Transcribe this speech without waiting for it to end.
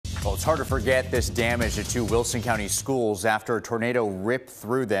Well, it's hard to forget this damage to two Wilson County schools after a tornado ripped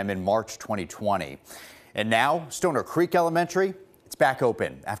through them in March 2020. And now Stoner Creek Elementary, it's back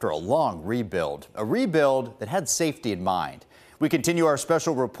open after a long rebuild, a rebuild that had safety in mind. We continue our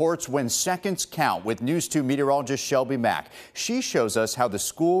special reports when seconds count with News 2 meteorologist Shelby Mack. She shows us how the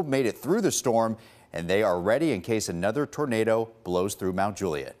school made it through the storm and they are ready in case another tornado blows through Mount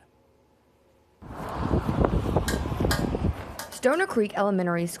Juliet. Stoner Creek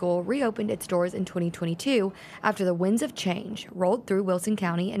Elementary School reopened its doors in 2022 after the winds of change rolled through Wilson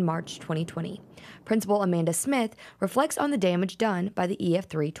County in March 2020. Principal Amanda Smith reflects on the damage done by the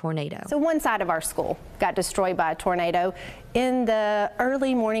EF3 tornado. So one side of our school got destroyed by a tornado in the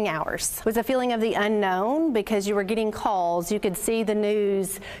early morning hours. It was a feeling of the unknown because you were getting calls. You could see the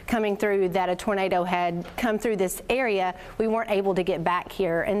news coming through that a tornado had come through this area. We weren't able to get back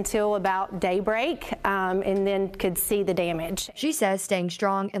here until about daybreak and then could see the damage. She says staying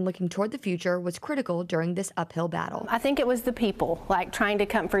strong and looking toward the future was critical during this uphill battle. I think it was the people, like trying to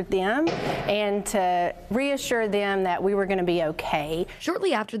comfort them and to reassure them that we were going to be okay.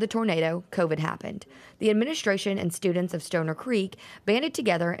 Shortly after the tornado, COVID happened. The administration and students of Stoner Creek banded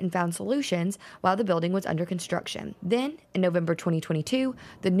together and found solutions while the building was under construction. Then, in November 2022,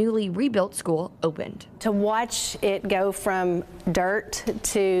 the newly rebuilt school opened. To watch it go from dirt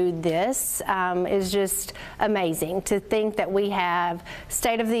to this is just amazing. To think that we have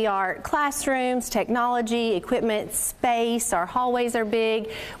state-of-the-art classrooms, technology, equipment, space, our hallways are big.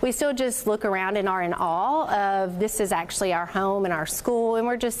 We still just look around and are in awe of this is actually our home and our school, and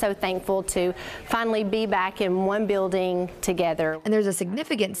we're just so thankful to finally be back in one building together. And there's a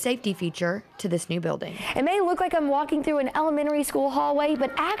significant safety feature to this new building. It may look like I'm walking through an elementary school hallway,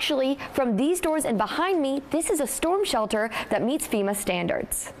 but actually from these doors and behind me, this is a storm shelter that meets FEMA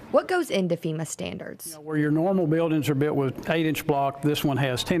standards. What goes into FEMA standards? Where your normal buildings are built with 8-inch block, this one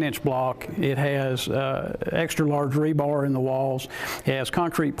has 10-inch block. It has extra large rebar in the walls. It has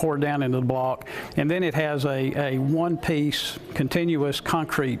concrete poured down into the block, and then it has a one-piece continuous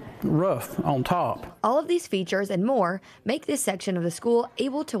concrete roof on top. All of these features and more make this section of the school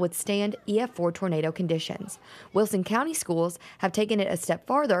able to withstand EF4 tornado conditions. Wilson County schools have taken it a step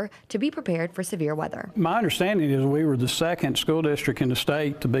farther to be prepared for severe weather. My understanding is we were the second school district in the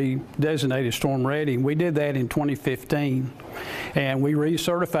state to be designated storm ready. We did that in 2015, and we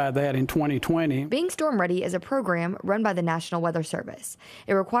recertified that in 2020. Being storm ready is a program run by the National Weather Service.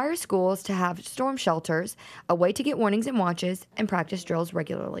 It requires schools to have storm shelters, a way to get warnings and watches, and practice drills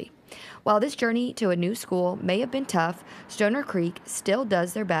regularly. While this journey to a new school may have been tough, Stoner Creek still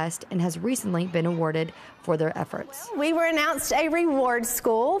does their best and has recently been awarded for their efforts. We were announced a reward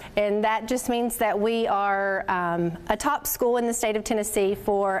school, and that just means that we are a top school in the state of Tennessee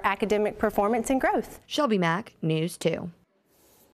for academic performance and growth. Shelby Mack, News 2.